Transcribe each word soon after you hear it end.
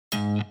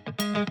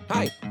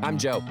Hi, I'm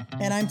Joe.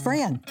 And I'm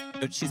Fran,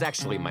 She's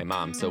actually my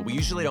mom, so we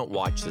usually don't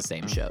watch the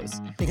same shows.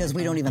 because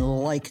we don't even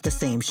like the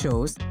same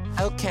shows.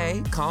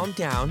 Okay, calm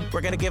down.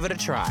 We're gonna give it a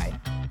try.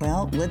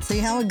 Well, let's see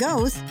how it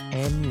goes.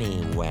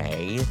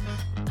 Anyway,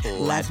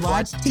 Let's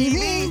watch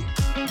TV.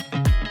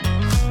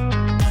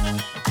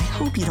 I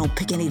hope you don't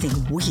pick anything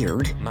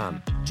weird.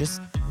 Mom,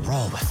 just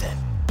roll with it.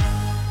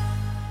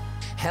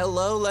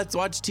 Hello, Let's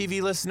Watch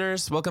TV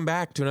listeners. Welcome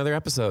back to another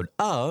episode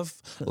of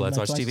Let's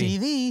Watch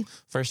TV.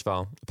 First of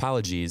all,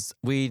 apologies.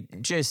 We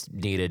just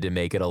needed to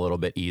make it a little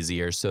bit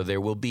easier. So there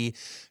will be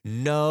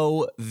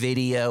no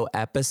video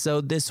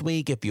episode this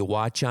week. If you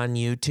watch on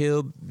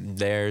YouTube,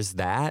 there's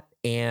that.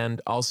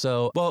 And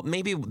also, well,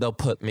 maybe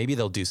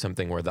they'll do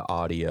something where the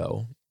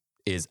audio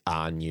is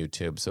on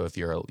YouTube. So if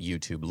you're a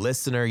YouTube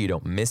listener, you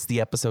don't miss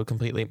the episode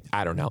completely.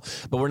 I don't know.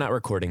 But we're not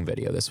recording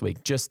video this week.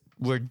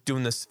 We're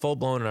doing this full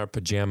blown in our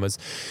pajamas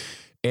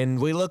and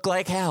we look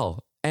like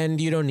hell.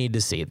 And you don't need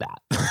to see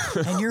that.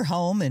 And you're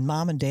home in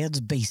mom and dad's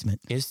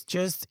basement. It's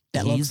just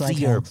That looks like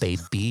easier, hell.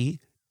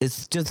 baby.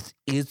 It's just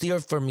easier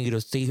for me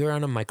to sit here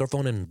on a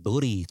microphone and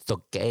booties,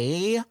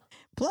 okay?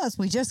 Plus,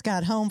 we just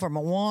got home from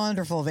a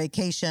wonderful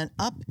vacation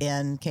up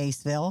in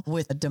Caseville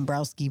with the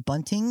Dombrowski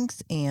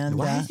Buntings. And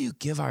Why do you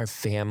give our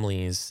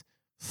families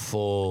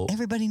full,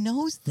 everybody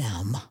knows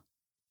them.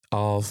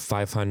 all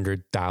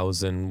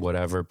 500,000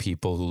 whatever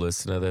people who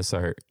listen to this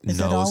are Is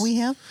that all we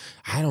have?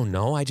 I don't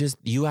know.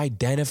 You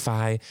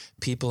identify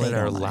people They in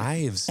our don't like-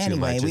 lives too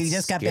Anyway, much. we It's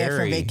just got back from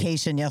scary.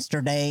 vacation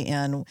yesterday,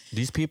 and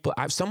These people,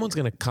 someone's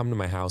going to come to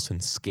my house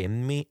and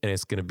skin me, and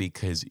it's going to be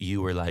because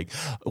you were like,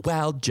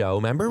 well, Joe,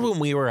 remember when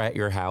we were at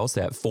your house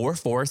at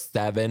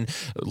 447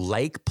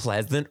 Lake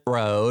Pleasant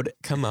Road?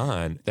 Come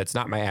on. That's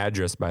not my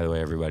address, by the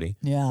way, everybody.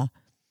 yeah.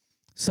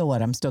 So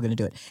what? I'm still going to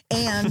do it.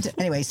 And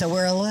anyway, so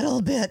we're a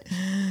little bit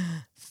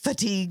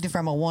fatigued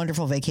from a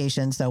wonderful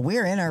vacation. So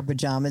we're in our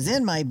pajamas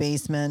in my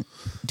basement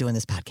doing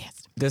this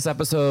podcast. This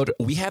episode,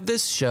 we have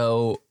this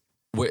show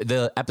where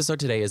the episode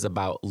today is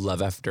about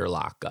Love After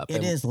Lockup.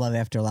 It is Love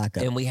After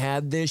Lockup. And we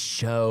had this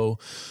show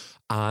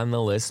on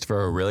the list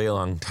for a really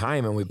long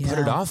time, and we put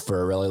it Yeah. off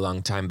for a really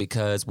long time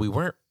because we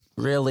weren't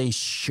really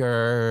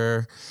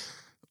sure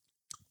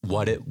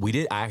what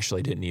we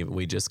actually didn't even,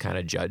 we just kind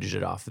of judged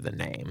it off of the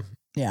name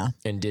Yeah.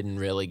 and didn't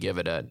really give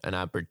it an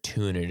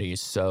opportunity.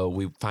 So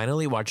we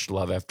finally watched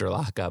Love After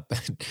Lockup.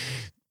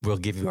 We'll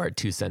give you our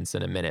 2 cents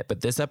in a minute. But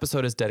this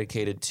episode is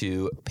dedicated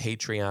to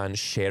Patreon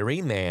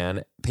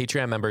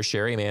member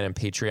Sherry Mann and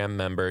Patreon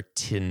member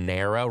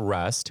Tinara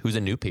Rust, who's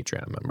a new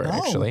Patreon member,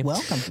 actually.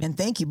 Welcome. And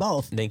thank you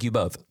both. Thank you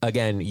both.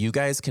 Again, you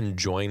guys can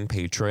join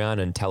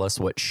Patreon and tell us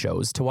what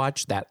shows to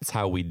watch. That's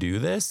how we do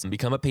this.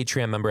 Become a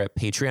Patreon member at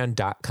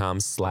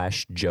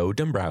patreon.com/Joe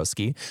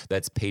Dombrowski.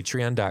 That's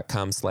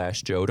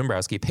patreon.com/Joe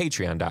Dombrowski,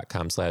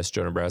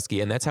 patreon.com/Joe Dombrowski.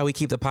 And that's how we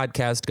keep the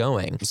podcast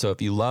going. So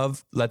if you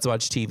love Let's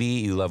Watch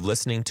TV, you love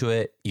listening to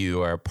it,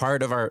 you are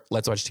part of our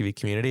Let's Watch TV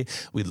community,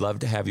 we'd love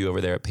to have you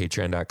over there at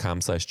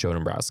patreon.com/Joe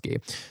Dombrowski.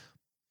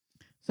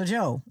 So,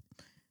 Joe,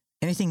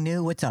 anything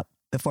new? What's up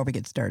before we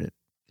get started?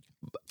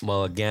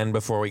 Well, again,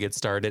 before we get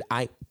started,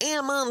 I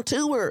am on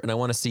tour and I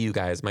want to see you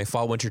guys. My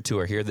fall winter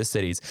tour. Here are the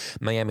cities: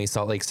 Miami,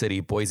 Salt Lake City,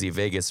 Boise,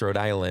 Vegas, Rhode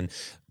Island,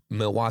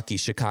 Milwaukee,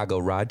 Chicago,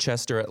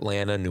 Rochester,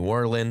 Atlanta, New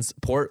Orleans,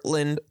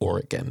 Portland,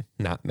 Oregon,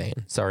 not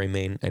Maine. Sorry,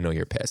 Maine. I know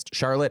you're pissed.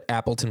 Charlotte,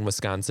 Appleton,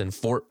 Wisconsin,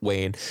 Fort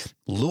Wayne,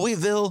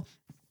 Louisville.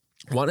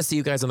 Want to see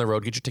you guys on the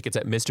road. Get your tickets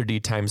at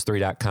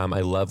MrD3.com.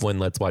 I love when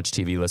Let's Watch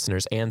TV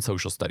listeners and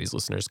social studies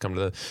listeners come to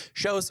the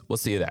shows. We'll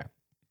see you there.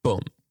 Boom.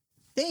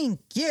 Thank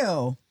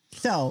you.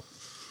 So,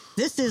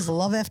 this is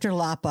Love After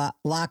Lockup.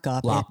 Lop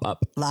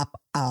up.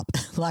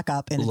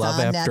 And it's Love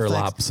on After Netflix.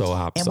 Lop so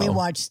hop And so. we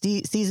watched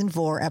season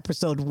 4,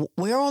 episode.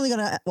 We're only going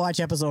to watch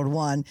episode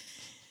 1.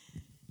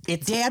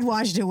 Dad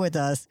watched it with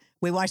us.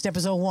 We watched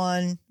episode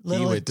 1, He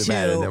little went to 2.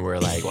 bed and then we're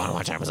like, want to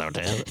watch episode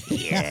 2?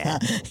 Yeah.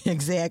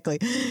 Exactly.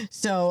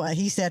 So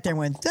he sat there and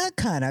went, "What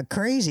kind of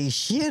crazy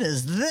shit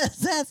is this?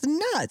 That's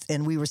nuts."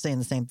 And we were saying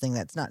the same thing.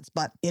 That's nuts.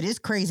 But it is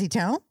crazy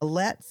town.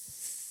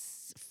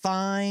 Let's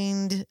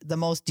find the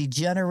most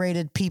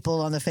degenerated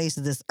people on the face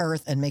of this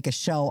earth and make a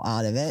show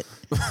out of it.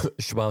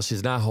 Well,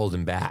 she's not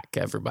holding back,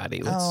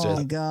 everybody. Let's Oh, my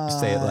just God.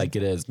 say it like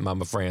it is.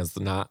 Mama Fran's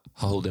not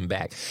holding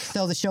back.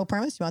 So the show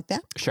premise, you want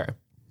that? Sure.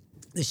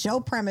 The show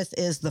premise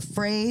is the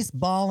phrase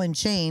ball and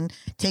chain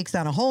takes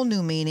on a whole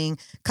new meaning.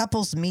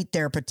 Couples meet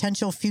their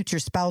potential future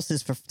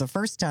spouses for the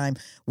first time.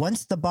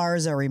 Once the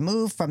bars are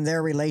removed from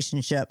their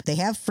relationship, they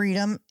have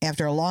freedom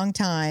after a long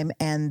time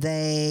and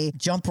they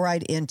jump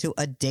right into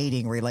a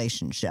dating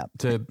relationship.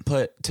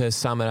 To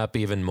sum it up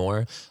even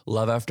more,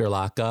 Love After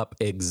Lockup,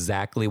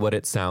 exactly what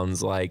it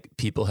sounds like.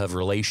 People have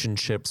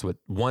relationships with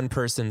one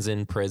person's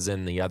in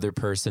prison, the other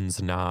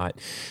person's not.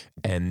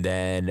 And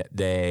then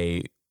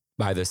they,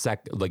 by the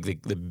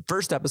the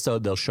first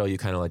episode, they'll show you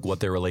kind of like what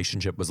their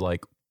relationship was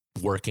like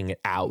working it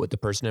out with the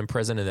person in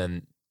prison. And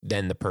then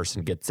then the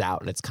person gets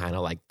out and it's kind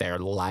of like their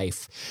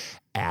life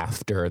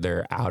after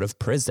they're out of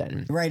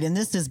prison. Right. And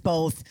this is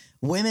both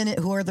women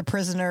who are the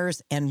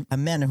prisoners and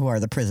men who are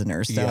the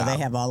prisoners. So they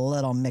have a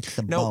little mix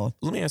of both.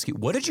 Let me ask you,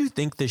 what did you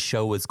think this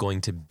show was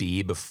going to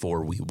be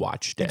before we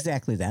watched it?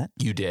 Exactly that.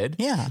 You did?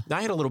 Yeah.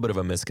 I had a little bit of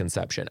a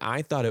misconception.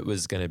 I thought it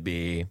was going to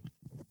be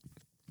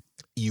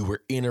you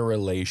were in a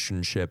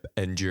relationship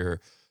and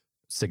your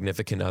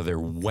significant other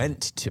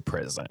went to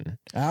prison.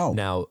 Oh.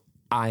 Now,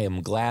 I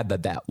am glad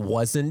that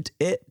wasn't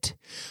it.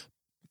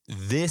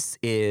 This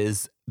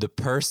is the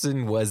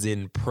person was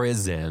in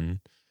prison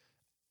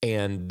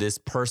and this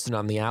person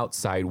on the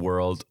outside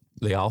world,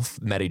 they all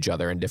met each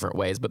other in different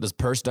ways, but this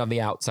person on the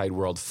outside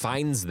world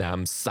finds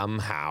them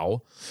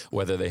somehow,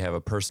 whether they have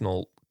a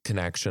personal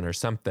connection or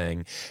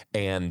something,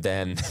 and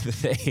then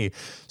they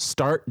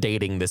start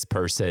dating this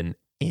person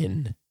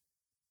in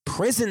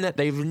prison that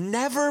they've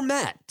never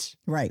met.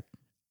 Right.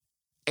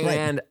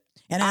 And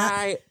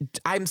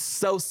I'm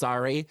so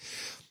sorry.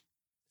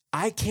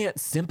 I can't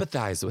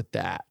sympathize with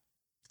that.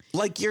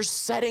 Like, you're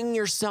setting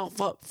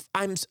yourself up.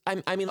 I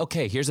mean,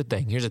 okay, here's the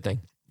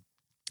thing.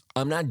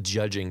 I'm not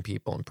judging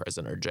people in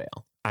prison or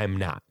jail. I'm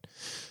not.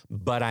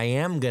 But I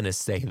am going to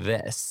say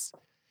this.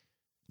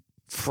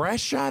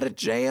 Fresh out of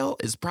jail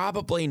is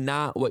probably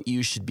not what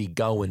you should be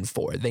going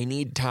for. They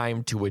need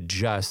time to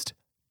adjust,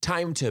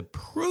 time to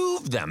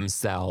prove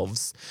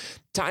themselves,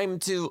 time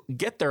to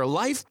get their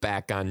life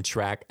back on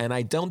track. And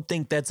I don't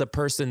think that's a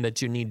person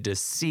that you need to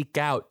seek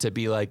out to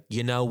be like,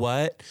 you know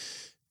what?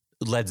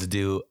 Let's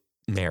do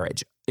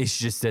marriage. It's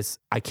just this,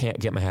 I can't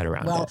get my head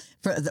around it. Well,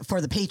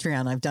 for the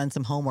Patreon, I've done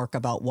some homework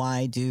about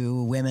why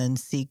do women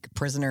seek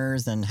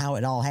prisoners and how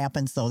it all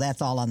happens. So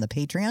that's all on the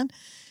Patreon.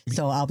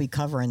 So I'll be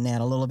covering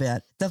that a little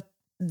bit.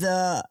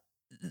 The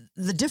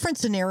different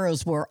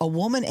scenarios where a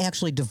woman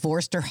actually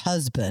divorced her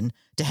husband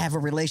to have a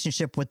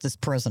relationship with this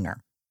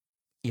prisoner.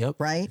 Yep.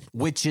 Right?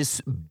 Which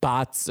is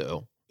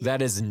Batsu.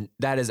 That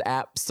is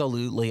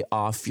absolutely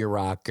off your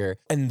rocker.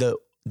 And the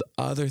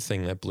other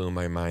thing that blew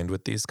my mind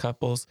with these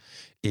couples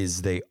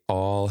is they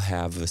all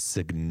have a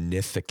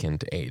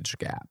significant age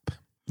gap.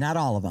 Not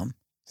all of them.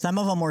 Some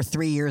of them were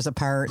 3 years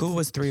apart. Who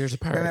was 3 years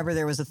apart? Remember,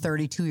 there was a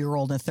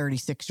 32-year-old and a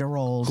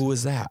 36-year-old. Who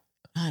was that?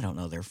 I don't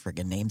know their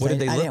friggin' names. What did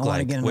they look like? I didn't want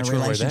to get in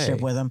a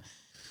relationship with them.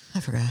 I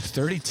forgot.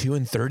 32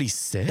 and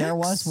 36? There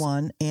was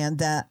one, and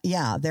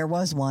there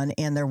was one,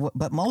 and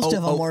but most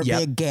of them were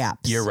big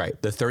gaps. You're right.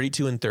 The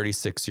 32 and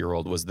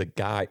 36-year-old was the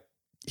guy.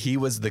 He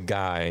was the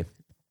guy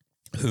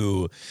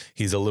who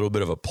he's a little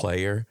bit of a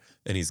player,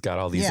 and he's got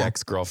all these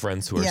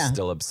ex-girlfriends who are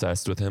still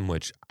obsessed with him,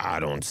 which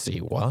I don't see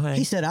why.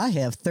 He said, I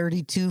have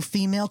 32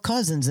 female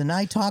cousins, and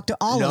I talked to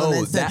all of them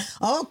and said,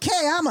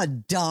 okay, I'm a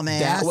dumbass.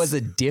 That was a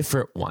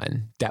different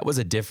one.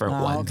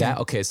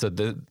 Okay. So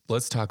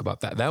let's talk about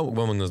that. That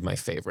woman was my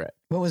favorite.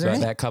 What was her name?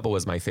 That couple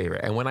was my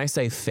favorite. And when I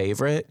say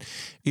favorite,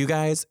 you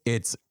guys,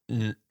 it's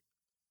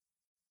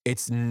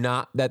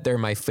not that they're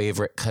my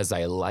favorite because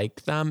I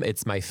like them.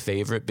 It's my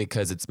favorite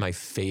because it's my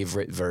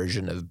favorite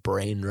version of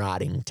brain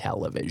rotting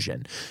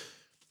television.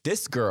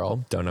 This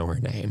girl, don't know her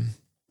name,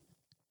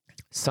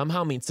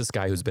 somehow meets this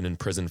guy who's been in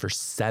prison for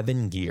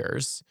 7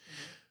 years.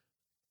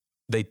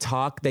 They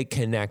talk, they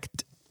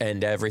connect,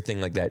 and everything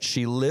like that.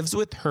 She lives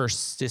with her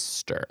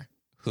sister,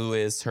 who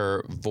is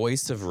her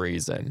voice of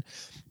reason.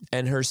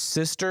 And her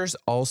sister's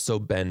also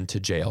been to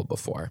jail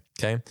before.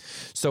 Okay.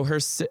 So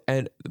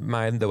and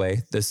by the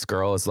way, this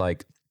girl is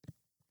like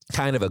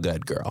kind of a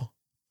good girl.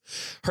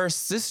 Her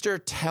sister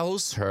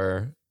tells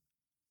her,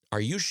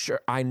 are you sure?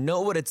 I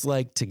know what it's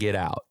like to get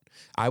out.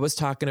 I was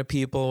talking to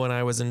people when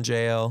I was in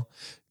jail,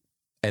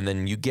 and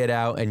then you get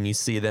out and you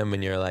see them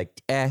and you're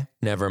like,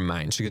 never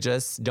mind. She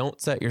just don't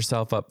set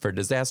yourself up for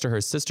disaster.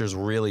 Her sister's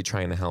really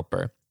trying to help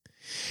her.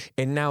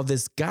 And now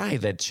this guy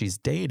that she's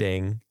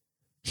dating,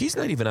 he's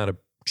not even out of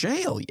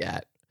jail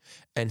yet.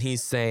 And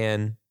he's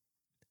saying,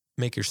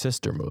 make your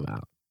sister move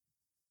out.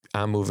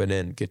 I'm moving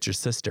in. Get your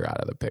sister out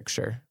of the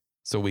picture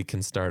so we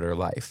can start her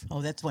life.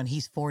 Oh, that's when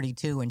he's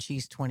 42 and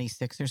she's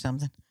 26 or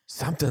something.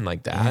 Something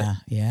like that.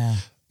 Yeah.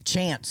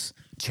 Chance.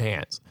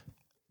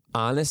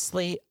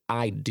 Honestly,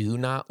 I do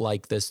not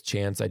like this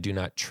Chance. I do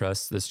not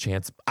trust this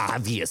Chance,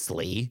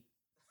 obviously.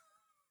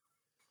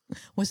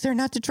 What's there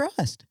not to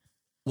trust?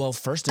 Well,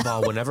 first of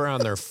all, whenever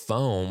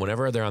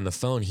they're on the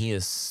phone, he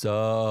is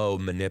so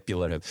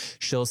manipulative.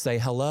 She'll say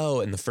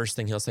hello, and the first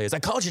thing he'll say is, I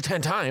called you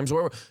 10 times.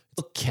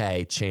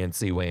 Okay,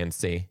 Chancey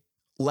Wancy,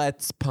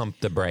 let's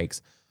pump the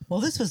brakes. Well,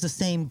 this was the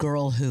same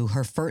girl who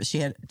she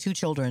had 2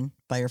 children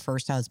by her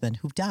first husband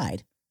who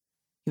died.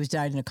 He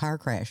died in a car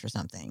crash or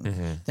something.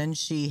 Mm-hmm. Then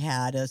she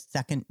had a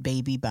second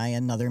baby by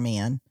another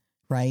man,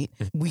 right?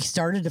 Mm-hmm. We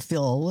started to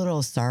feel a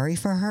little sorry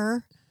for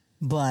her,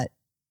 but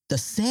the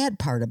sad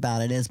part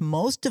about it is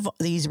most of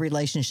these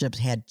relationships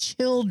had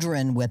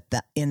children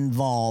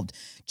involved.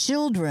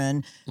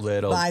 Children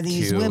by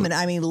these women.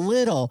 I mean,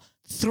 little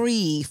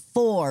 3,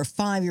 4,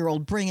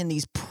 5-year-old bringing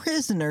these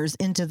prisoners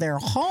into their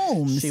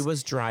homes. She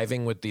was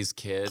driving with these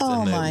kids,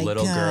 and the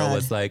little girl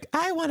was like,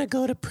 I want to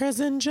go to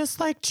prison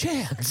just like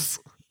Chance.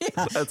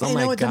 That's, you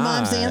know what the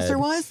mom's answer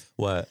was?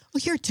 What?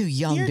 Well, you're too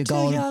young to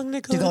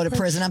go to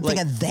prison. I'm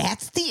thinking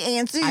that's the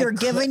answer you're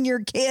giving your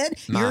kid.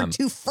 Mom, you're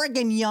too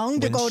friggin' young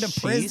to go to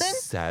prison. When she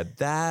said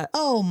that,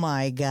 oh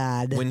my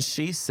God! When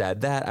she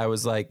said that, I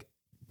was like,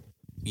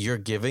 "You're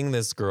giving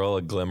this girl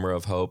a glimmer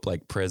of hope,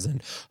 like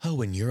prison. Oh,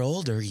 when you're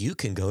older, you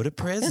can go to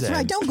prison. That's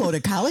right. Don't go to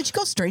college.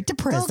 Go straight to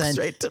prison. Go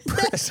straight to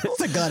prison.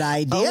 That's a good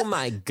idea. Oh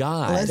my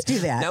God! Let's do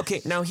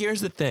that. Now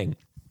here's the thing,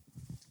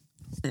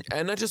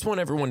 and I just want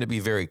everyone to be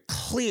very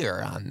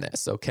clear on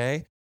this.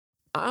 Okay,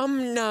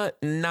 I'm not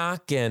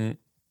knocking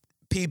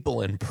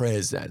people in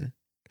prison,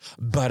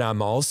 but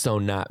I'm also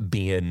not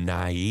being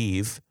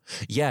naive.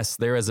 Yes,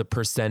 there is a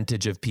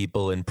percentage of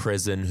people in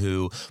prison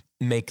who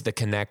make the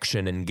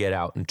connection and get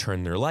out and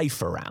turn their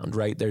life around,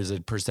 right? There's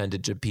a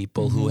percentage of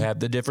people who have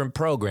the different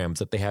programs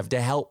that they have to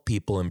help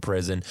people in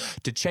prison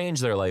to change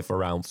their life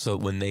around. So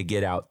when they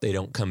get out, they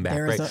don't come back.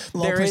 There's right? a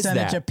low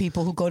percentage of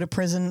people who go to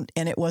prison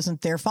and it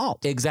wasn't their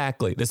fault.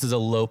 Exactly. This is a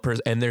low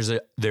and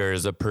there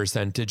is a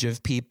percentage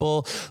of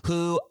people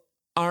who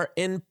are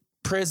in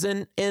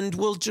prison and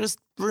will just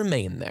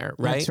remain there,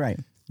 right? That's right.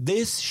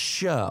 This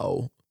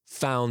show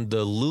found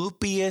the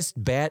loopiest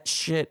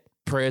batshit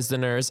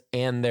prisoners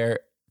and their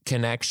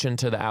connection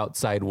to the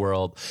outside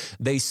world.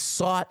 They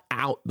sought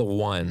out the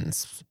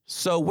ones.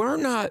 So we're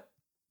not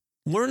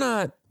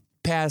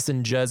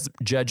passing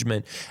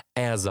judgment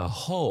as a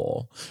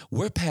whole.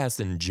 We're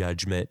passing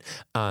judgment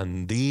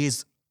on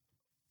these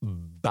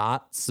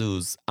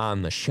batsus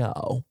on the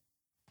show.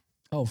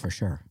 Oh, for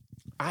sure.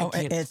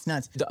 It's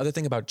nuts. The other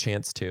thing about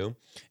Chance too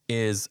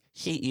is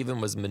he even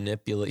was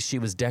manipulating. She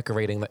was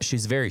decorating.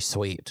 She's very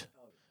sweet,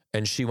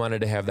 and she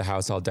wanted to have the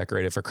house all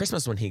decorated for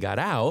Christmas. When he got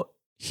out,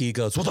 he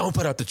goes, "Well, don't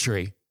put up the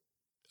tree.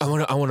 I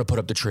want to put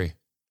up the tree."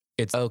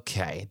 It's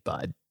okay,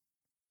 bud.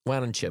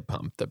 Why don't you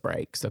pump the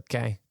brakes?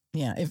 Okay.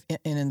 Yeah.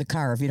 And in the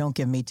car, if you don't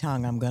give me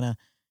tongue, I'm gonna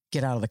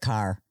get out of the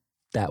car.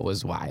 That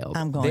was wild.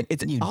 I'm going.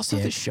 It's also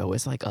dick. The show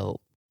is like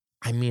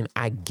I mean,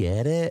 I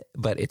get it,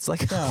 but it's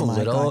like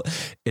God.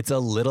 It's a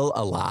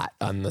lot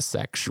on the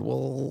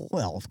sexual.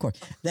 Well, of course,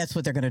 that's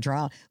what they're going to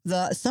draw.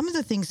 Some of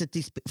the things that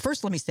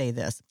first, let me say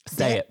this.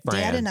 Say it, Fran.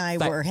 Dad and I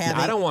were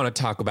having. I don't want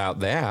to talk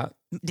about that.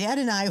 Dad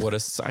and I. What a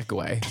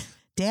segue.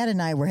 Dad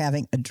and I were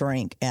having a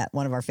drink at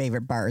one of our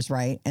favorite bars,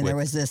 right? And there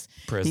was these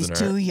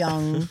two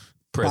young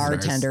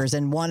bartenders,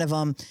 and one of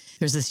them,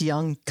 there's this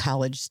young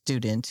college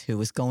student who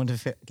was going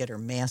to get her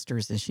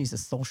master's, and she's a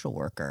social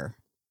worker.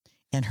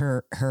 And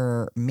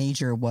her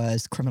major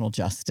was criminal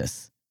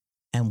justice.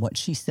 And what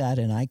she said,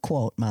 and I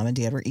quote, Mom and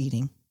Dad were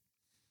eating,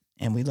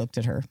 and we looked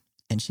at her,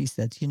 and she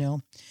said,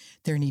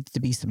 there needs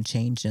to be some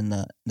change in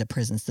the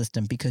prison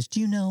system, because do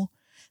you know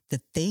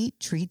that they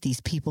treat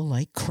these people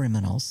like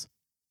criminals?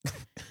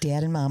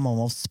 Dad and Mom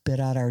almost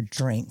spit out our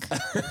drink.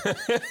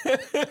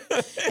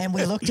 And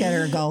we looked at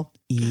her and go,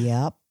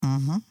 yep,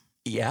 mm-hmm.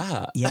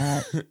 Yeah.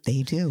 Yeah,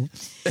 they do.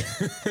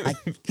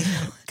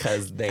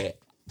 Because they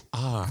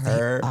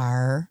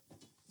are.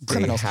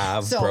 Criminals. They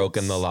have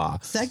broken the law.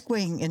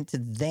 Segueing into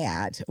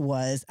that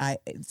was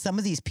some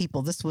of these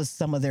people, this was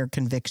some of their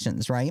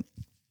convictions, right?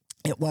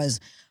 It was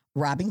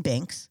robbing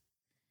banks,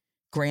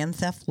 grand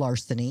theft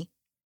larceny,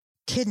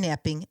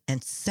 kidnapping,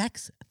 and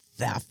sex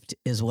theft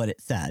is what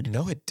it said.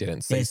 No, it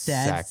didn't say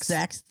sex.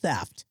 Sex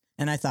theft.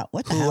 And I thought,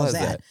 what the hell is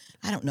that?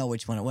 I don't know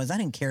which one it was. I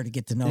didn't care to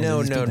get to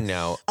know these people.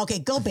 No. Okay,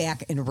 go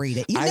back and read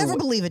it. You never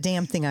believe a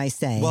damn thing I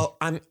say. Well,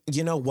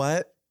 you know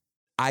what?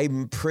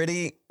 I'm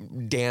pretty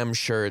damn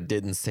sure it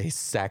didn't say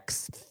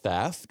sex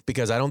theft,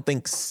 because I don't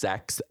think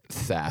sex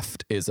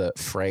theft is a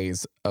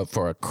phrase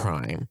for a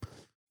crime.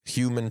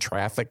 Human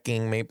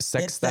trafficking, maybe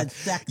sex theft.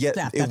 Sex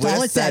theft. It would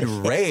have said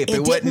rape.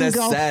 It wouldn't have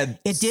said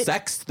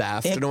sex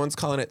theft. No one's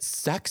calling it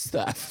sex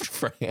theft,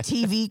 Fran.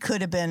 TV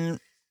could have been.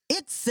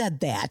 It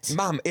said that.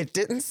 Mom, it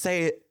didn't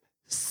say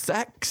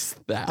sex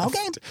theft.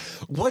 Okay.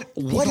 What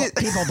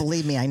people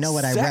believe me. I know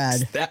what I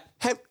read.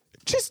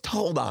 Just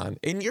hold on.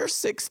 In your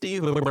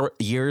 60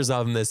 years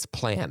on this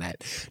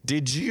planet,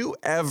 did you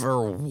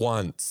ever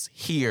once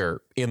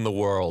hear in the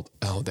world,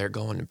 oh, they're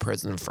going to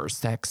prison for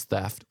sex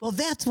theft? Well,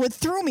 that's what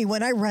threw me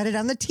when I read it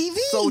on the TV.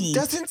 So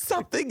doesn't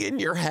something in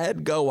your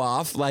head go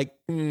off like,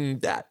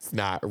 that's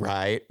not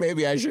right?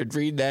 Maybe I should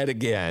read that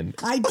again.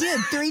 I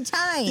did 3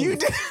 times. You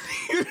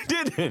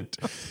didn't.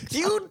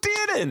 You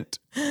didn't.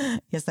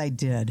 Yes, I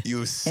did.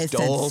 You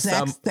stole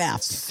sex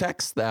theft.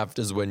 Sex theft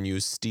is when you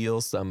steal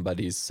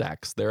somebody's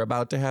sex. They're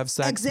about to have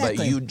sex, exactly.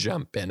 But you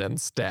jump in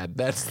instead.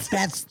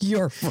 That's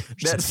your version.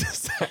 That's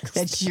sex.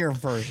 That's your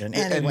version.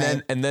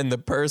 Anyway. And then the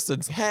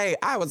person's, hey,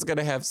 I was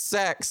gonna have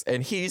sex,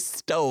 and he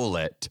stole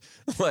it.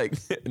 Like,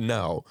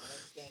 no.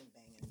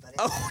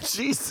 Oh,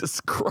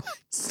 Jesus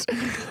Christ.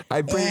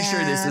 I'm pretty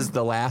sure this is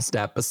the last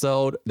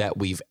episode that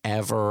we've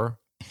ever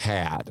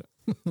had.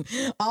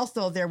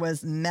 Also, there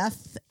was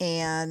meth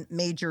and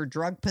major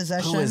drug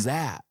possession. Who is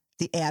that?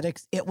 The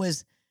addicts. It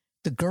was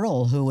the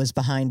girl who was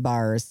behind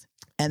bars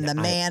and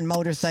the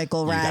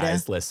motorcycle rider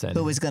guys, listen.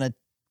 who was going to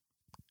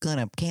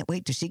can't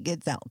wait till she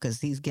gets out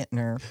because he's getting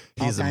her.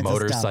 He's a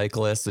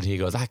motorcyclist, and he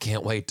goes, I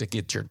can't wait to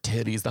get your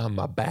titties on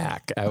my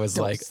back. I was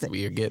like,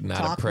 you're getting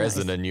out of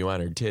prison and you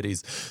want her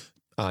titties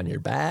on your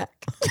back.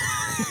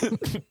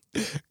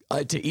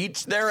 To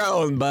each their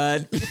own,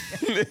 bud.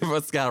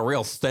 It's got a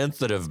real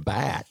sensitive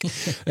back.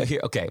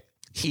 Okay.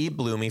 He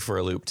blew me for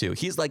a loop too.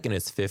 He's like in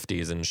his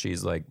 50s and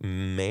she's like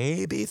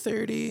maybe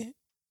 30.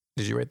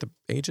 Did you write the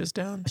ages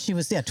down? She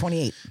was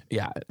 28.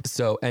 Yeah.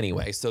 So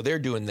anyway, so they're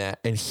doing that,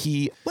 and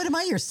What am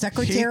I, your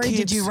secretary?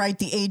 Did you write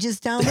the ages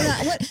down?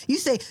 What you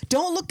say?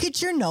 Don't look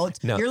at your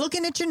notes. No. You're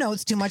looking at your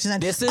notes too much.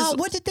 And then,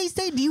 what did they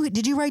say?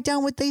 Did you write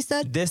down what they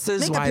said? This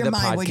is why the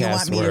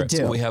podcast works.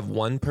 We have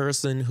one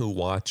person who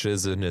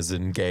watches and is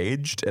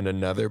engaged, and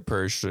another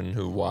person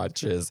who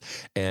watches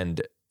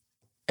and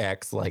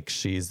acts like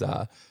she's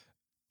a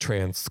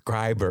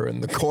transcriber in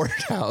the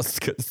courthouse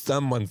because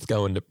someone's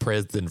going to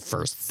prison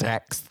for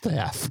sex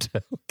theft.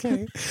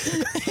 Okay.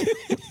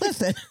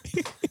 Listen,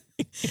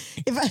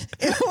 if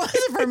it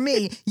wasn't for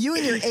me, you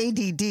and your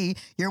ADD,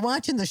 you're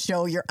watching the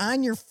show, you're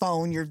on your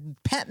phone, you're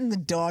petting the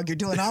dog, you're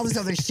doing all this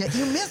other shit.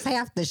 You miss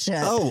half the shit.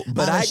 Oh,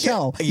 but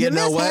you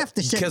know what?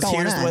 Because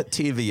here's what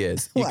TV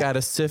is. You got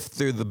to sift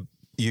through the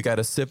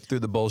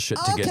bullshit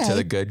to get to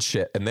the good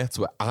shit. And that's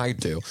what I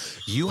do.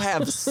 You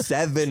have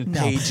 7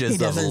 pages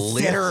of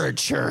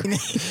literature.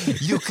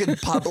 You can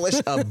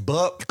publish a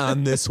book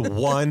on this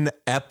one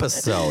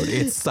episode.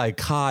 It's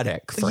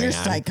psychotic, Fran. You're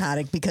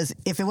psychotic because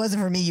if it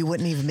wasn't for me, you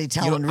wouldn't even be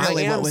telling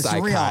really what was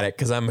real. I'm psychotic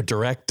because I'm a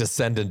direct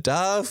descendant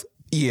of.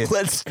 Yeah.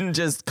 Let's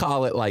just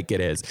call it like it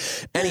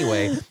is.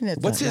 Anyway,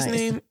 what's his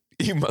name?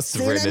 You must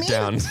have written it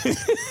down.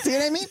 See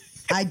what I mean?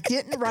 I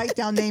didn't write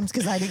down names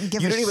because I didn't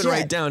give a shit. You didn't even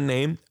write down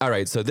name? All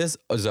right, so this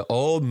is an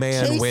Old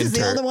Man Winter. Chase is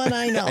the other one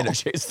I know. I know,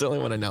 Chase is the only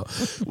one I know.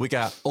 We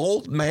got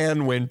Old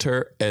Man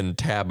Winter and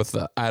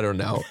Tabitha. I don't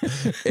know.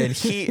 And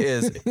he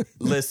is,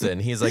 listen,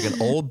 he's like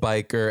an old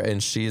biker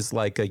and she's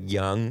like a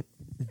young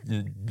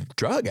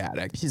drug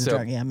addict. She's a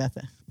drug,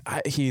 method.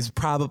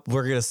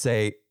 We're going to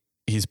say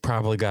he's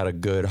probably got a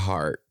good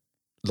heart.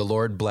 The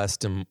Lord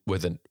blessed him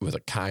with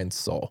a kind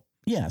soul.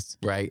 Yes.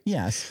 Right?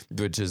 Yes.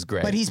 Which is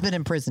great. But he's been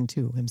in prison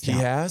too himself.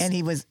 He has? And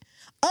he was,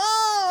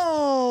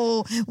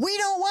 we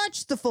don't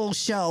watch the full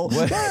show.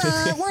 We're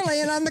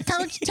laying on the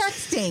couch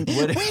texting.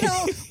 We're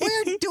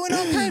doing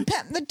all kind of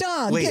petting the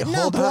dog, getting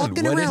up,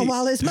 walking around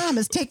while his mom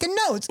is taking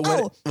notes.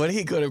 What did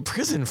he go to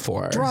prison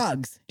for?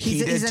 Drugs.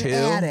 He's an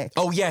addict.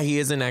 Oh, yeah, he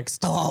is an ex.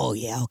 Oh,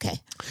 yeah, okay.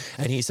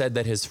 And he said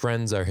that his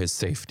friends are his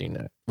safety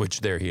net, which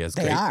he has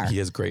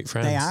great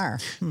friends. They are.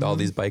 Mm-hmm. All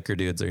these biker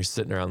dudes are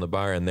sitting around the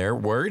bar and they're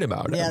worried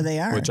about him. Yeah, they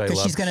are. Which I love.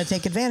 Because she's going to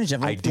take advantage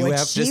of him. I do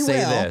have to say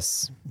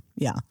this.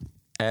 Yeah.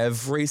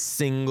 Every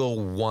single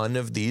one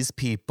of these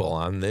people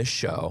on this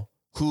show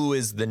who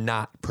is the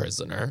not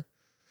prisoner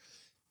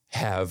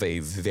have a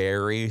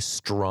very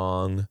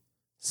strong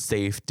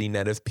safety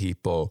net of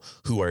people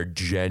who are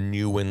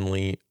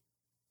genuinely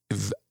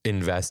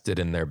invested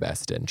in their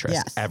best interest.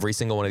 Yes. Every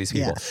single one of these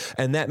people. Yes.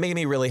 And that made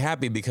me really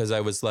happy because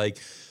I was like,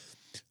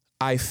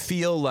 I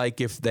feel like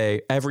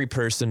every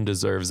person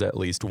deserves at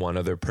least one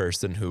other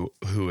person who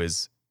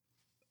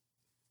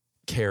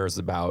cares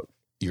about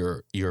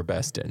your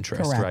best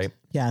interest. Correct. Right?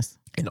 Yes.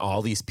 And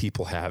all these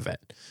people have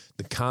it.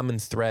 The common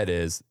thread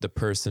is the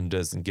person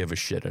doesn't give a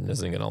shit and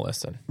isn't going to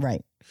listen.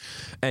 Right.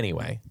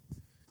 Anyway,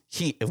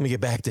 let me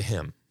get back to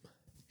him.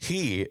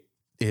 He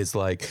is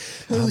like,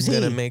 Who's I'm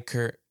going to make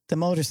her. The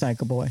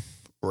motorcycle boy.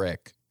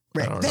 Rick.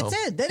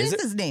 That's it. That is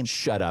his name.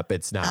 Shut up.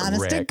 It's not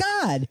Honest Rick. Honest to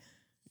God.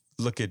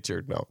 Look at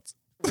your notes.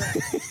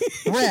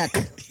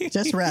 Rick.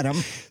 Just read them.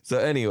 So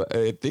anyway,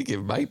 I think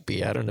it might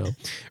be. I don't know.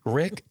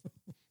 Rick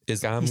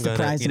is, I'm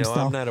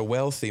not a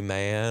wealthy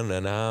man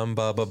and I'm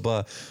blah, blah,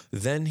 blah.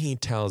 Then he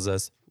tells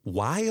us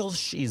while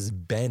she's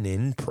been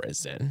in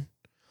prison,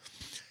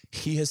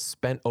 he has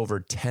spent over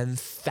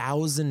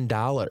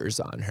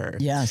 $10,000 on her.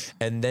 Yes.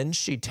 And then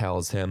she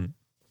tells him,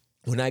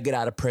 when I get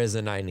out of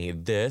prison, I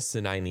need this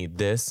and I need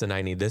this and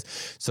I need this.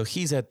 So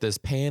he's at this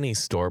panty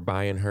store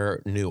buying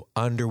her new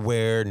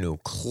underwear, new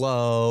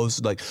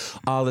clothes, like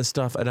all this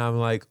stuff. And I'm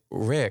like,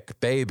 Rick,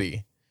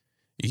 baby,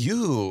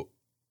 you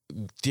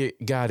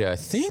gotta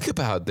think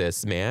about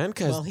this, man.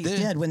 Well, he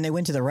did when they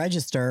went to the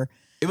register.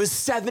 It was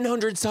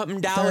 $700-something,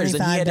 and he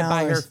had to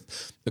buy her.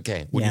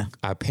 Okay,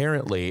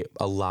 apparently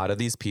a lot of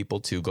these people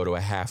too go to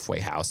a halfway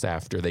house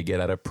after they get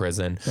out of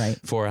prison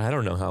for I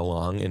don't know how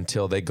long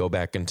until they go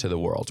back into the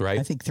world. Right?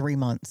 I think 3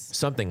 months,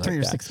 something like that. 3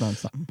 or 6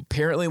 months. Something.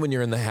 Apparently, when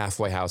you're in the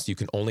halfway house, you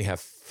can only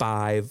have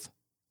 5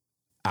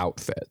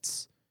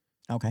 outfits.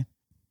 Okay,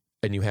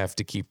 and you have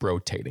to keep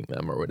rotating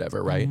them or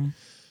whatever, right? Mm-hmm.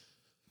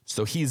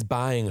 So he's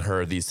buying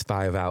her these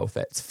 5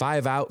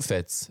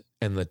 outfits,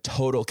 and the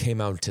total came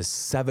out to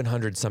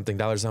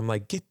 $700-something. I'm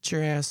like, get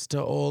your ass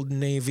to Old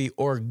Navy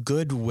or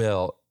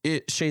Goodwill.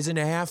 She's in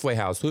a halfway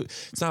house.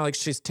 It's not like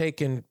she's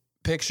taking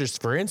pictures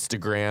for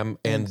Instagram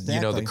and,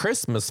 the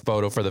Christmas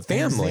photo for the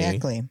family.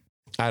 Exactly.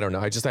 I don't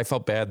know. I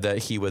felt bad that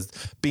he was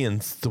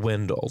being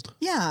swindled.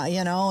 Yeah,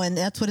 and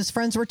that's what his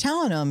friends were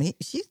telling him.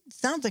 She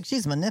sounds like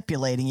she's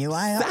manipulating you.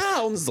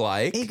 Sounds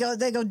like. They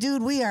go,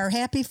 dude, we are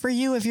happy for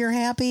you if you're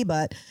happy,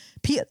 but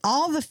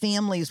all the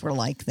families were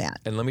like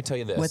that. And let me tell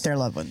you this. With their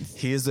loved ones.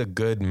 He is a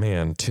good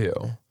man, too,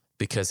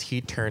 because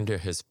he turned to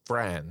his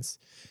friends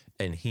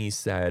and he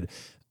said,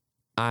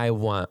 I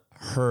want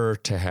her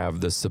to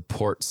have the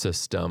support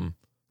system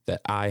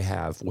that I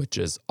have, which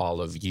is all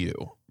of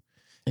you.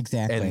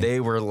 Exactly. And they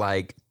were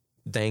like,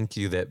 thank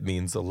you. That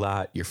means a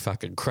lot. You're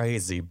fucking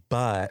crazy.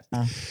 But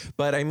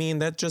I mean,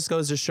 that just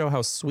goes to show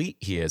how sweet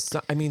he is.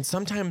 I mean,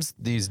 sometimes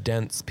these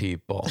dense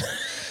people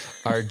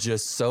are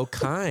just so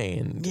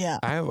kind. Yeah.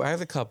 I have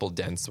a couple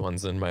dense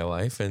ones in my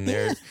life and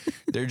they're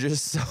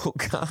just so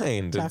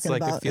kind. Talking it's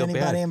like about I feel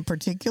anybody bad. in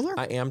particular?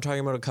 I am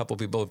talking about a couple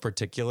people in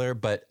particular,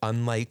 but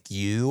unlike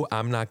you,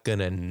 I'm not going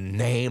to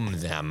name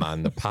them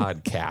on the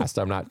podcast.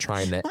 I'm not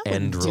trying to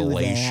end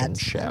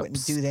relationships. I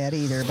wouldn't do that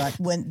either. But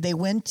when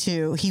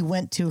he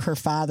went to her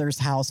father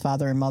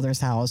and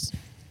mother's house,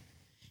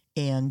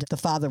 and the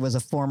father was a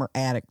former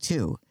addict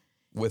too.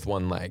 With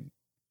one leg.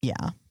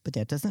 Yeah, but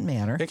that doesn't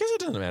matter. I guess it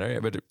doesn't matter,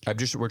 but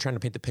we're trying to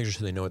paint the picture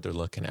so they know what they're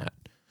looking at.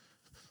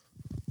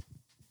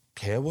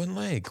 He had one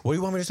leg. What do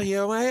you want me to say?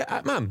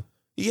 Yeah, Mom,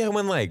 he had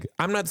one leg.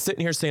 I'm not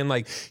sitting here saying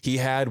like he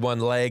had one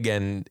leg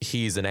and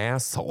he's an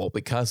asshole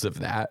because of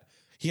that.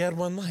 He had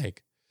one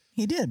leg.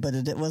 He did, but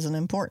it wasn't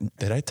important.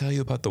 Did I tell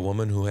you about the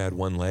woman who had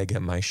one leg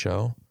at my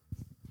show?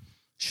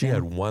 She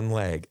had one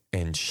leg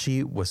and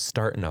she was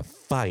starting a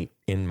fight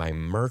in my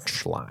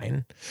merch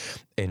line.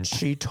 And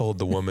she told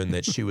the woman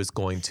that she was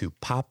going to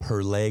pop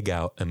her leg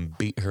out and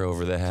beat her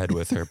over the head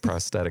with her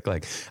prosthetic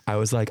leg. I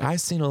was like,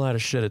 I've seen a lot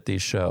of shit at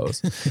these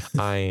shows.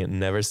 I ain't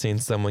never seen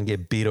someone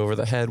get beat over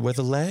the head with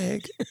a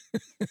leg.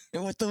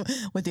 What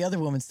the other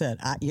woman said,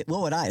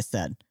 what would I have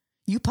said?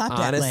 You pop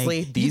that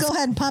Honestly, leg. You go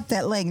ahead and pop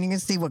that leg and you can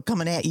see what's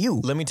coming at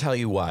you. Let me tell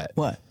you what.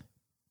 What?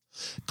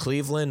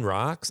 Cleveland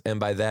rocks, and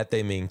by that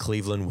they mean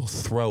Cleveland will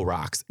throw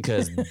rocks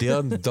because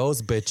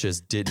those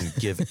bitches didn't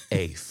give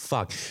a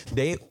fuck.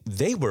 They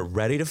were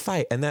ready to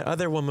fight, and that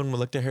other woman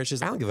looked at her. She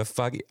says, "I don't give a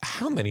fuck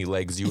how many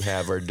legs you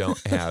have or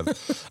don't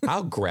have.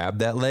 I'll grab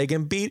that leg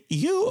and beat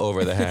you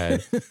over the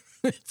head."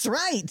 That's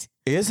right.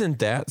 Isn't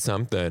that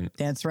something?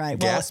 That's right.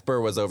 Gasper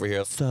was over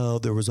here. So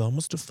there was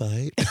almost a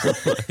fight.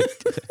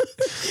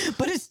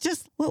 But it's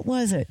just, what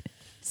was it?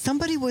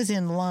 Somebody was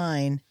in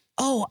line.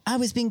 Oh, I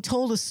was being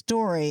told a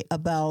story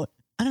about,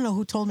 I don't know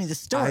who told me the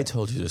story. I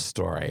told you the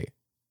story.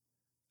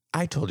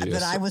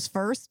 That I was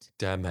first?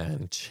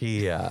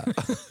 Dementia.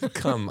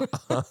 Come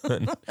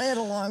on. I had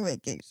a long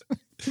vacation.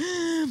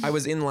 I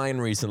was in line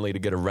recently to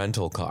get a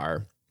rental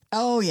car.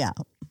 Oh, yeah.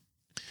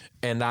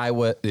 And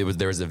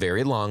there was a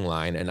very long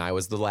line, and I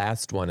was the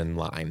last one in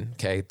line.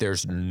 Okay,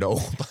 there's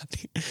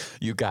nobody.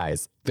 You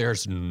guys,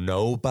 there's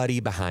nobody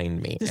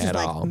behind me this at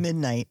is all. Like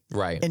midnight,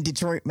 right? In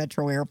Detroit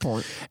Metro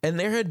Airport. And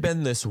there had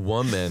been this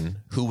woman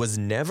who was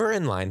never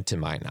in line, to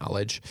my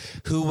knowledge,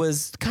 who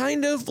was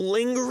kind of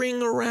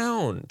lingering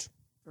around,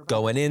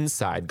 going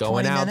inside,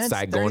 going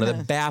outside, going to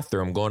the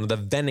bathroom, going to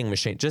the vending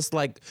machine, just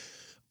like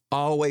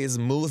always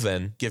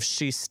moving. If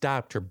she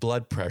stopped, her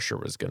blood pressure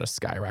was going to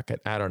skyrocket.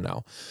 I don't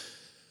know.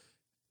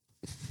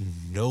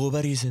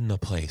 Nobody's in the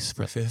place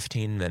for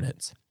 15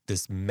 minutes.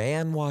 This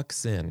man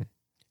walks in.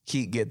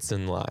 He gets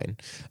in line.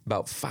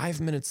 About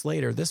 5 minutes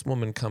later, this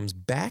woman comes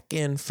back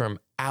in from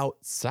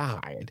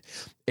outside.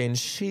 And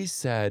she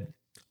said,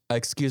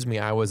 "Excuse me,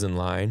 I was in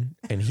line."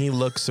 And he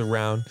looks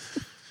around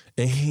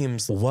and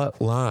he's,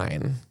 "What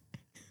line?"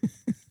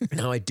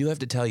 Now, I do have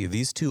to tell you,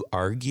 these two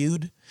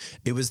argued.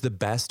 It was the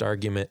best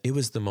argument. It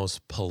was the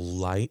most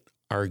polite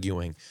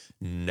arguing.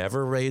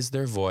 Never raised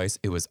their voice.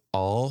 It was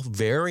all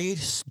very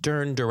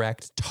stern,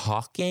 direct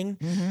talking,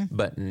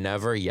 but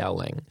never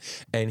yelling.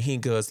 And he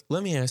goes,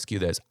 "Let me ask you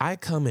this. I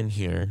come in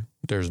here.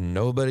 There's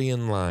nobody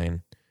in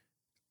line.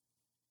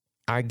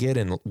 I get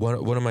in.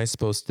 What am I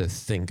supposed to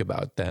think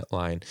about that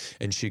line?"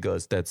 And she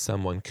goes, "That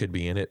someone could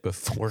be in it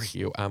before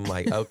you." I'm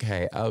like,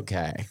 okay.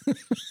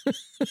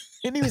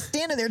 And he was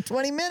standing there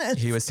 20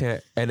 minutes. He was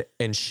standing,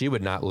 and she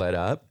would not let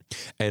up.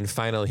 And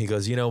finally he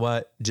goes, "You know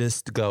what?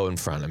 Just go in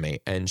front of me."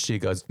 And she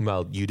goes,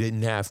 "Well, you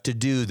didn't have to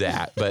do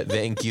that, but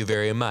thank you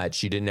very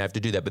much. You didn't have to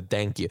do that, but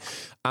thank you."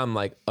 I'm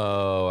like,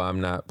 oh, I'm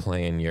not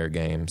playing your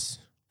games.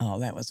 Oh,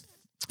 that was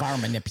far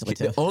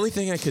manipulative. The only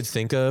thing I could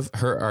think of,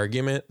 her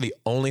argument, the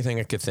only thing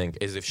I could think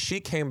is if she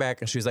came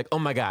back and she was like, "Oh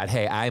my God,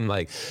 hey,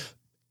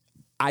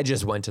 I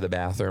just went to the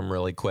bathroom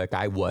really quick.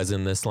 I was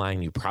in this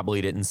line. You probably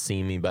didn't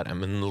see me, but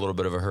I'm in a little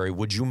bit of a hurry.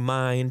 Would you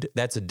mind?"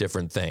 That's a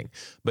different thing.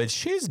 But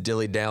she's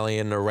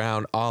dilly-dallying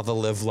around all the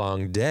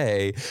livelong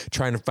day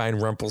trying to find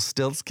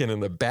Rumpelstiltskin in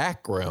the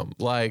back room.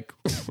 Like,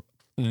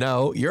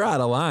 no, you're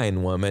out of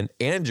line, woman,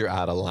 and you're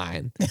out of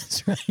line.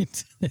 That's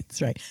right.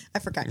 That's right. I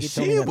forgot you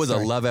told me She that was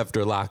story. a love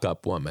after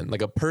lockup woman.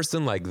 Like a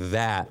person like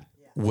that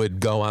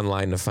would go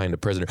online to find a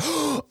prisoner.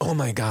 Oh,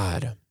 my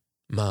God.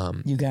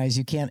 Mom. You guys,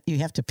 you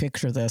have to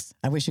picture this.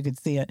 I wish you could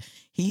see it.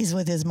 He's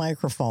with his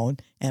microphone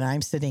and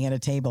I'm sitting at a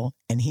table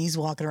and he's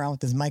walking around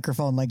with his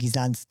microphone like he's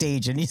on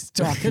stage and he's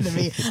talking to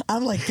me.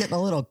 I'm like getting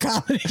a little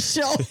comedy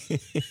show,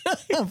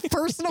 a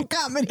personal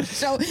comedy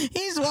show.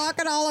 He's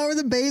walking all over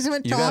the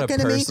basement talking to me. You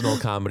got a personal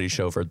comedy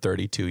show for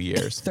 32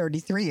 years.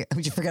 33.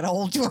 Would you forget how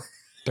old you are?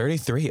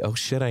 33. Oh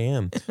shit, I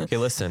am. Okay,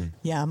 listen.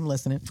 Yeah, I'm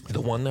listening. The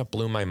one that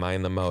blew my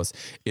mind the most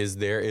is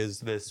there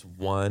is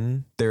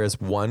one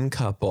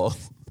couple.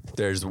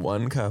 There's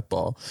one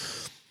couple.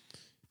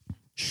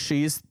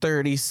 She's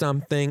 30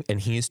 something and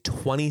he's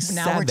 27.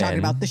 Now we're talking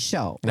about the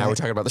show. Now we're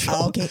talking about the show.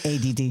 Oh, okay,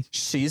 ADD.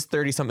 She's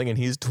 30 something and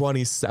he's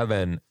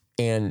 27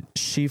 and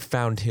she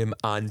found him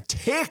on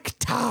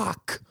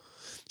TikTok.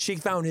 She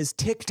found his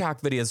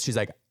TikTok videos. She's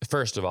like,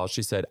 first of all,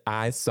 she said,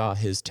 I saw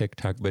his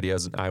TikTok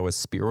videos and I was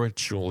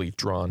spiritually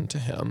drawn to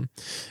him.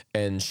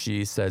 And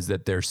she says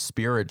that they're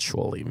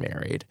spiritually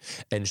married.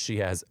 And she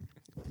has,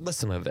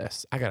 listen to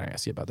this. I got to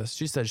ask you about this.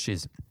 She says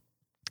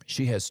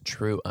she has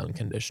true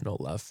unconditional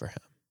love for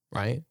him,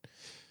 right?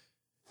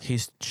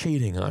 He's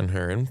cheating on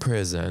her in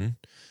prison,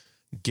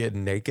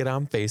 getting naked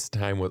on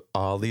FaceTime with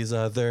all these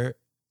other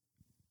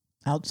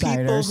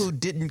outsiders, people who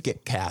didn't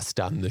get cast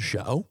on the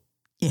show.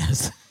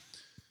 Yes.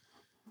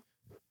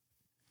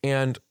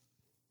 And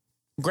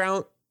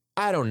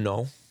I don't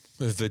know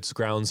if it's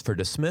grounds for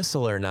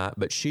dismissal or not,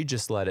 but she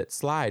just let it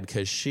slide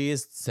because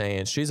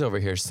she's over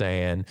here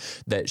saying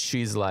that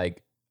she's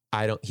like,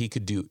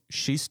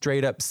 she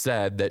straight up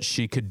said that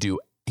he could do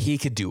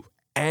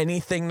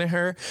anything to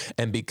her.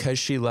 And because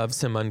she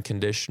loves him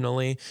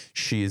unconditionally,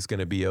 she's going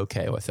to be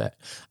okay with it.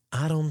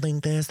 I don't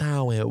think that's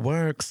how it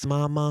works,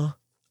 Mama.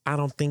 I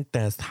don't think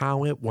that's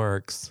how it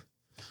works.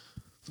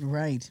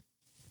 Right.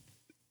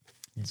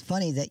 It's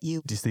funny that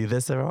you... Do you see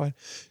this, everyone?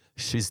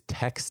 She's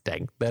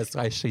texting. That's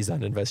why she's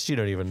uninvested. She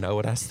don't even know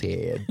what I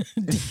said.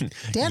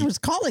 Dad was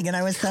calling and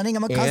I was sending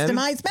him a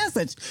customized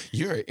message.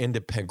 You're an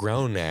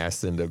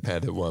grown-ass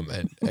independent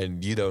woman,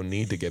 and you don't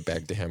need to get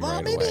back to him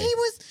right away. Maybe he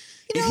was...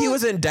 If he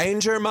was in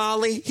danger,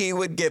 Molly, he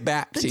would get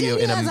back to you.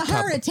 He has a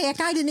heart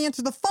attack. I didn't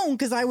answer the phone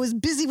because I was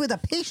busy with a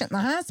patient in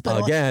the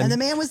hospital. Again, and the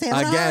man was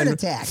having a heart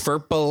attack.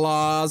 FERPA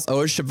laws,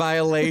 OSHA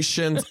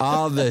violations,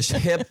 all this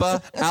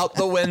HIPAA out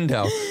the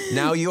window.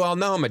 Now you all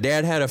know my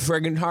dad had a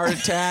friggin' heart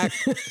attack.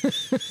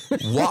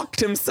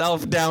 Walked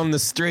himself down the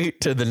street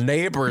to the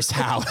neighbor's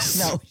house.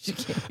 No, she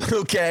can't.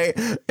 Okay.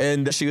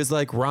 And she was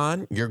like,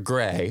 Ron, you're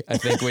gray. I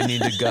think we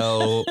need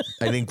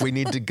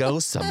to go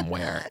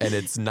somewhere. And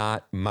it's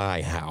not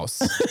my house.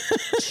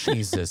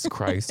 Jesus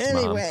Christ,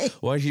 anyway,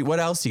 Mom. What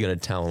else are you going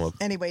to tell him?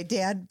 Anyway,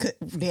 Dad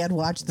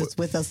watched this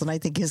with us, and I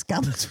think his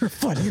comments were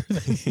funnier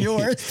than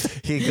yours.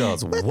 He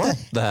goes,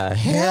 what the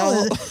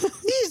hell?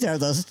 These are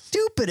the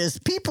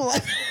stupidest people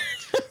I've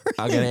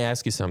I'm going to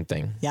ask you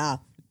something. Yeah.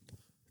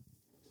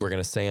 We're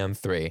going to say on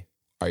 3.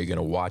 Are you going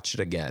to watch it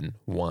again?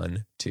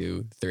 1,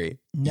 2, 3.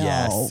 No.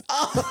 Yes.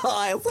 Oh,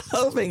 I was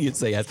hoping you'd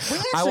say yes.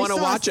 I want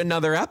to watch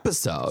another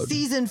episode.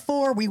 Season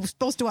 4, we were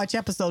supposed to watch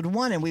episode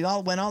 1, and we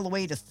all went all the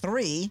way to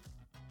 3.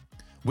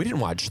 We didn't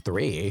watch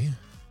 3.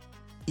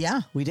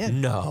 Yeah, we did.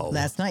 No.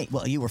 Last night.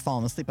 Well, you were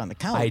falling asleep on the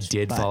couch. I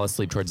did fall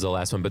asleep towards the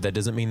last one, but that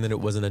doesn't mean that it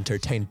wasn't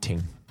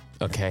entertaining.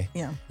 Okay?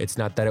 Yeah. It's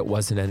not that it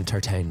wasn't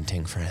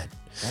entertaining, friend.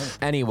 Right.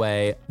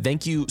 Anyway,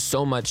 thank you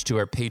so much to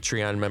our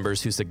Patreon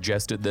members who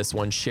suggested this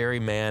one, Sherry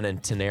Mann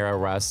and Tanera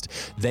Rust.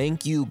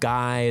 Thank you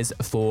guys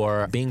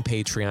for being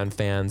Patreon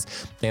fans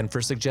and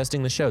for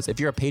suggesting the shows. If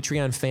you're a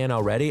Patreon fan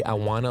already, I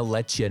want to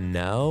let you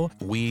know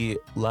we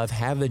love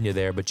having you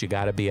there, but you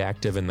got to be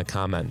active in the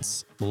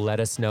comments. Let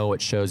us know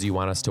what shows you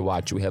want us to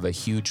watch. We have a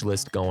huge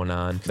list going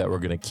on that we're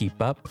going to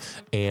keep up.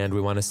 And we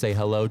want to say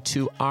hello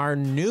to our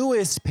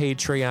newest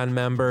Patreon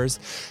members.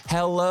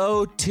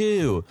 Hello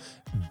to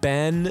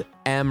Ben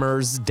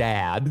Emmer's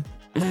dad.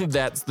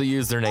 That's the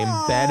username.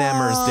 Aww. Ben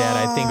Emmer's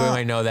dad. I think we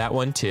might know that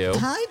one too.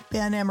 Hi,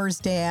 Ben Emmer's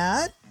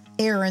dad.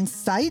 Aaron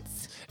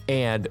Seitz.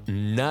 And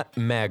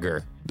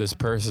Nutmegger. This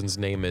person's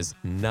name is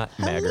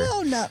Nutmegger.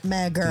 Hello,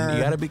 Nutmegger.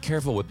 You got to be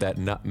careful with that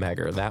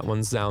Nutmegger. That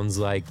one sounds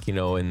like, in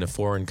a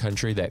foreign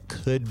country, that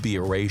could be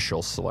a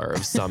racial slur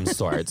of some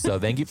sort. So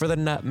thank you for the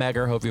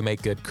Nutmegger. Hope you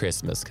make good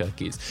Christmas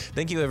cookies.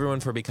 Thank you, everyone,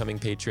 for becoming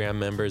Patreon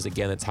members.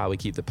 Again, it's how we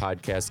keep the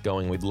podcast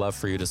going. We'd love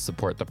for you to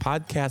support the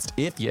podcast.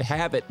 If you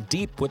have it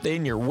deep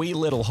within your wee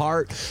little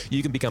heart,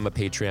 you can become a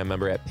Patreon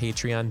member at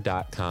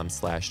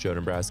patreon.com/Joe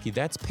Dombrowski.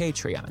 That's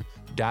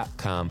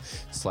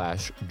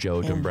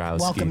patreon.com/Joe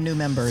Dombrowski. Welcome new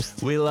members.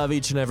 We love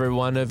each and every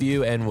one of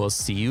you, and we'll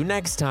see you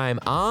next time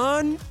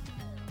on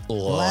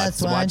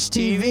Let's Watch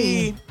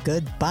TV.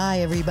 Goodbye,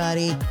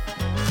 everybody.